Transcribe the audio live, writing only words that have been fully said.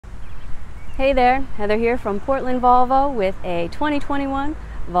Hey there, Heather here from Portland Volvo with a 2021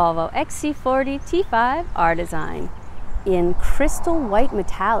 Volvo XC40 T5 R Design in crystal white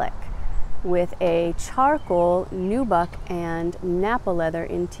metallic with a charcoal nubuck and Napa leather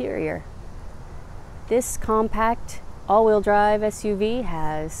interior. This compact all-wheel drive SUV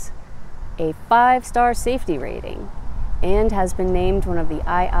has a 5-star safety rating and has been named one of the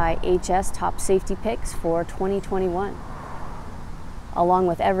IIHS top safety picks for 2021. Along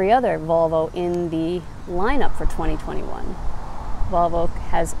with every other Volvo in the lineup for 2021. Volvo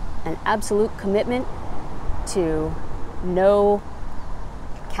has an absolute commitment to no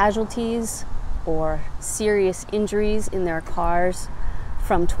casualties or serious injuries in their cars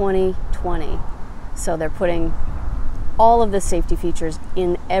from 2020. So they're putting all of the safety features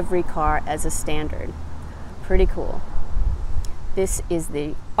in every car as a standard. Pretty cool. This is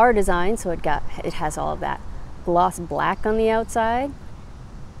the R Design, so it has all of that gloss black on the outside.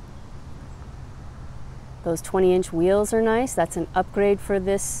 Those 20-inch wheels are nice. That's an upgrade for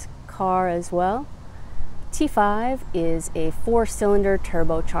this car as well. T5 is a 4-cylinder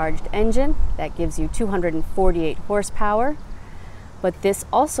turbocharged engine that gives you 248 horsepower, but this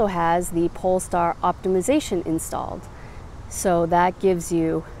also has the Polestar optimization installed. So that gives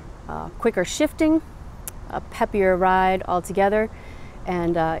you quicker shifting, a peppier ride altogether,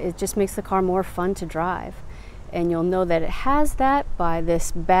 and it just makes the car more fun to drive. And you'll know that it has that by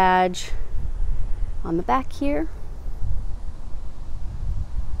this badge on the back here.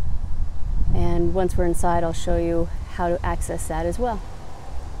 And once we're inside, I'll show you how to access that as well.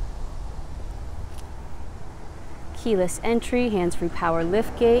 Keyless entry, hands-free power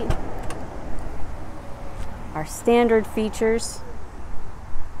liftgate. Our standard features.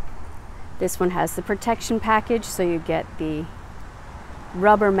 This one has the protection package, so you get the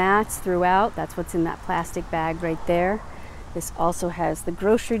rubber mats throughout. That's what's in that plastic bag right there. This also has the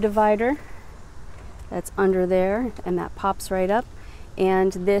grocery divider that's under there, and that pops right up.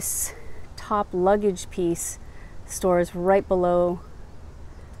 And this top luggage piece stores right below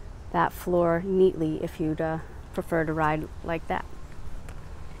that floor neatly if you'd prefer to ride like that.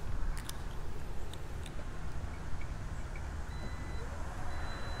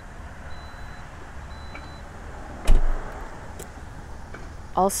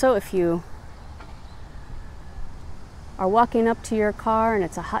 Also, if you are walking up to your car and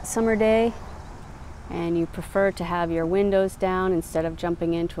it's a hot summer day and you prefer to have your windows down instead of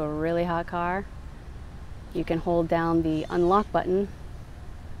jumping into a really hot car, you can hold down the unlock button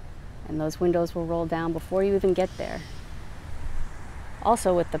and those windows will roll down before you even get there.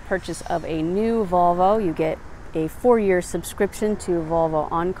 Also, with the purchase of a new Volvo, you get a 4-year subscription to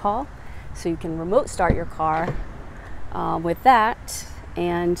Volvo On Call, so you can remote start your car with that.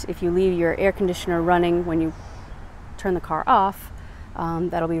 And if you leave your air conditioner running when you turn the car off,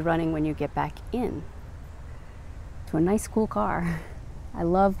 that'll be running when you get back in to a nice cool car. I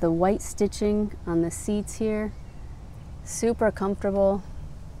love the white stitching on the seats here. Super comfortable.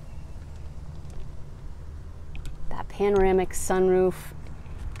 That panoramic sunroof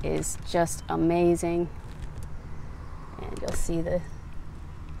is just amazing. And you'll see the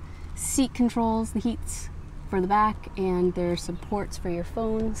seat controls, the heats for the back, and there's supports for your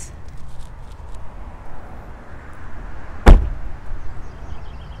phones.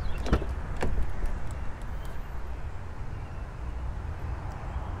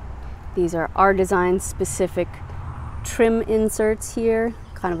 These are R Design specific trim inserts here,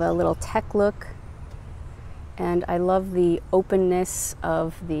 kind of a little tech look. And I love the openness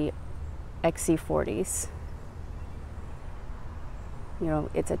of the XC40s. You know,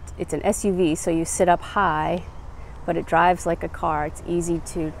 it's an SUV, so you sit up high, but it drives like a car. It's easy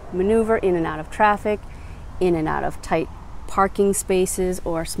to maneuver in and out of traffic, in and out of tight parking spaces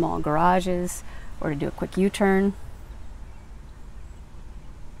or small garages, or to do a quick U-turn.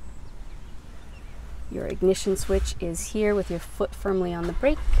 Your ignition switch is here with your foot firmly on the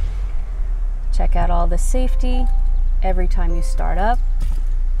brake. Check out all the safety every time you start up.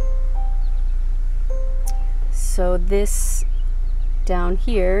 So this down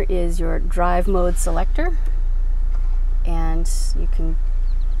here is your drive mode selector, and you can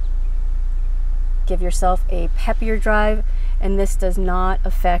give yourself a peppier drive, and this does not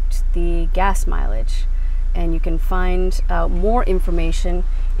affect the gas mileage. And you can find out more information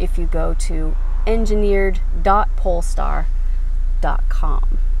if you go to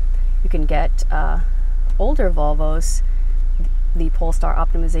engineered.polestar.com. You can get older Volvos the Polestar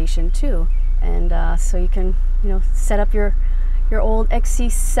optimization too, and so you can, you know, set up your old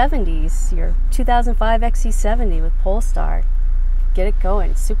XC70s, your 2005 XC70 with Polestar. Get it going,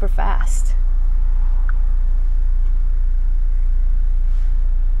 it's super fast.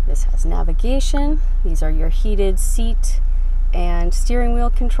 This has navigation. These are your heated seat and steering wheel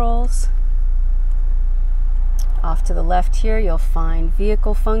controls. Off to the left here, you'll find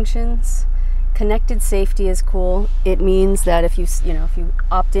vehicle functions. Connected safety is cool. It means that if you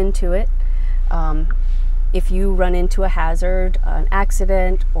opt into it, if you run into a hazard, an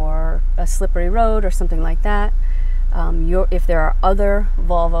accident, or a slippery road, or something like that, if there are other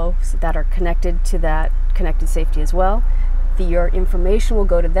Volvos that are connected to that connected safety as well, your information will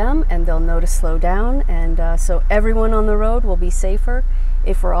go to them and they'll know to slow down, and so everyone on the road will be safer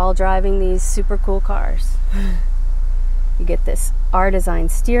if we're all driving these super cool cars. You get this R-Design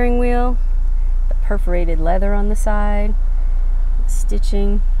steering wheel, the perforated leather on the side,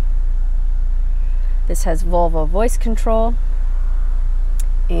 stitching. This has Volvo voice control,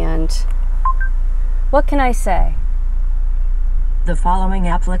 and what can I say? The following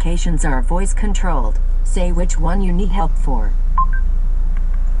applications are voice controlled. Say which one you need help for.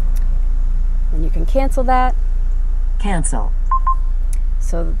 And you can cancel that. Cancel.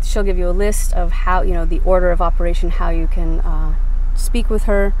 So she'll give you a list of how, the order of operation, how you can speak with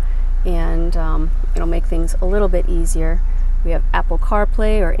her, and it'll make things a little bit easier. We have Apple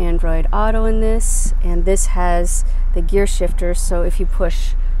CarPlay or Android Auto in this, and this has the gear shifter, so if you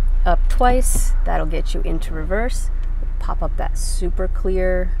push up twice, that'll get you into reverse. Pop up that super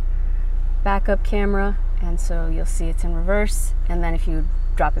clear backup camera, and so you'll see it's in reverse, and then if you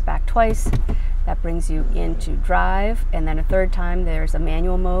drop it back twice, that brings you into drive, and then a third time there's a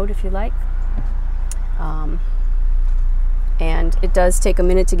manual mode if you like. And it does take a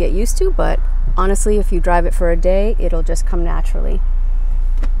minute to get used to, but honestly, if you drive it for a day, it'll just come naturally.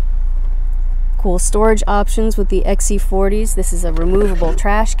 Cool storage options with the XC40s. This is a removable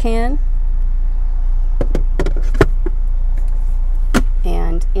trash can.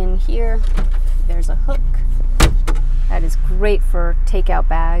 And in here, there's a hook. That is great for takeout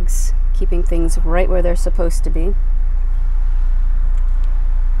bags, keeping things right where they're supposed to be.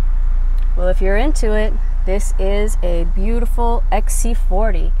 Well, if you're into it, this is a beautiful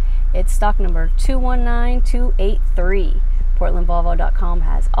XC40. It's stock number 219283. PortlandVolvo.com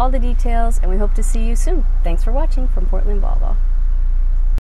has all the details, and we hope to see you soon. Thanks for watching from Portland Volvo.